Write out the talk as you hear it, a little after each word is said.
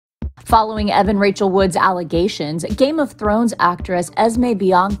Following Evan Rachel Wood's allegations, Game of Thrones actress Esmé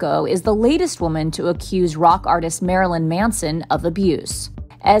Bianco is the latest woman to accuse rock artist Marilyn Manson of abuse.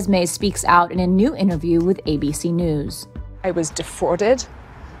 Esmé speaks out in a new interview with ABC News. I was defrauded.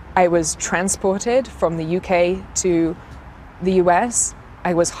 I was transported from the UK to the US.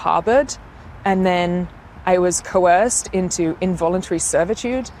 I was harbored, and then I was coerced into involuntary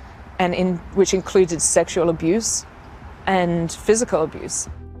servitude, which included sexual abuse and physical abuse.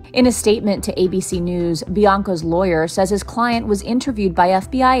 In a statement to ABC News, Bianco's lawyer says his client was interviewed by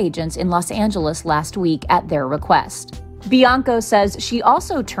FBI agents in Los Angeles last week at their request. Bianco says she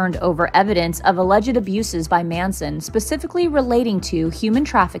also turned over evidence of alleged abuses by Manson, specifically relating to human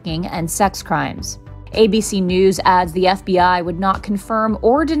trafficking and sex crimes. ABC News adds the FBI would not confirm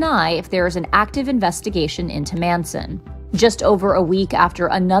or deny if there is an active investigation into Manson. Just over a week after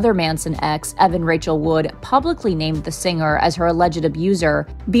another Manson ex, Evan Rachel Wood, publicly named the singer as her alleged abuser,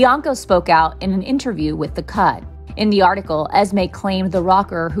 Bianco spoke out in an interview with The Cut. In the article, Esmé claimed the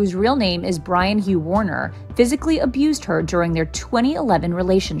rocker, whose real name is Brian Hugh Warner, physically abused her during their 2011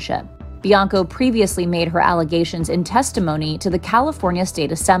 relationship. Bianco previously made her allegations in testimony to the California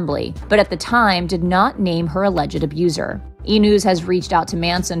State Assembly, but at the time did not name her alleged abuser. E! News has reached out to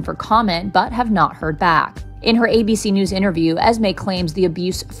Manson for comment but have not heard back. In her ABC News interview, Esmé claims the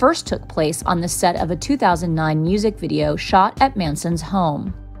abuse first took place on the set of a 2009 music video shot at Manson's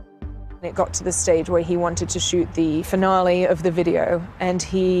home. It got to the stage where he wanted to shoot the finale of the video, and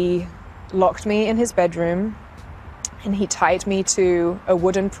he locked me in his bedroom and he tied me to a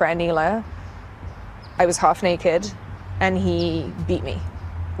wooden prayer kneeler. I was half naked, and he beat me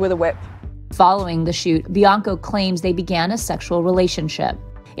with a whip. Following the shoot, Bianco claims they began a sexual relationship.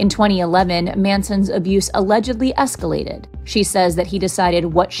 In 2011, Manson's abuse allegedly escalated. She says that he decided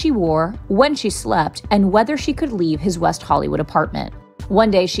what she wore, when she slept, and whether she could leave his West Hollywood apartment. One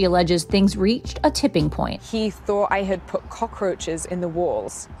day, she alleges things reached a tipping point. He thought I had put cockroaches in the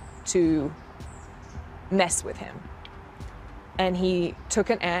walls to mess with him. And he took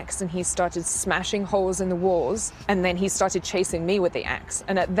an axe and he started smashing holes in the walls, and then he started chasing me with the axe.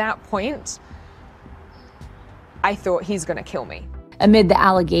 And at that point, I thought he's gonna kill me. Amid the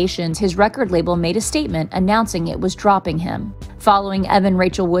allegations, his record label made a statement announcing it was dropping him. Following Evan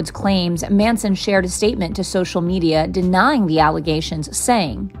Rachel Wood's claims, Manson shared a statement to social media denying the allegations,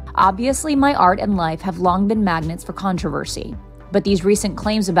 saying, "Obviously, my art and life have long been magnets for controversy, but these recent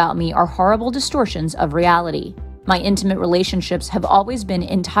claims about me are horrible distortions of reality. My intimate relationships have always been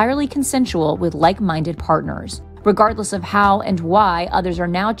entirely consensual with like-minded partners. Regardless of how and why others are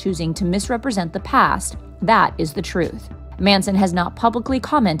now choosing to misrepresent the past, that is the truth." Manson has not publicly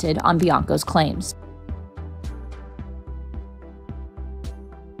commented on Bianco's claims.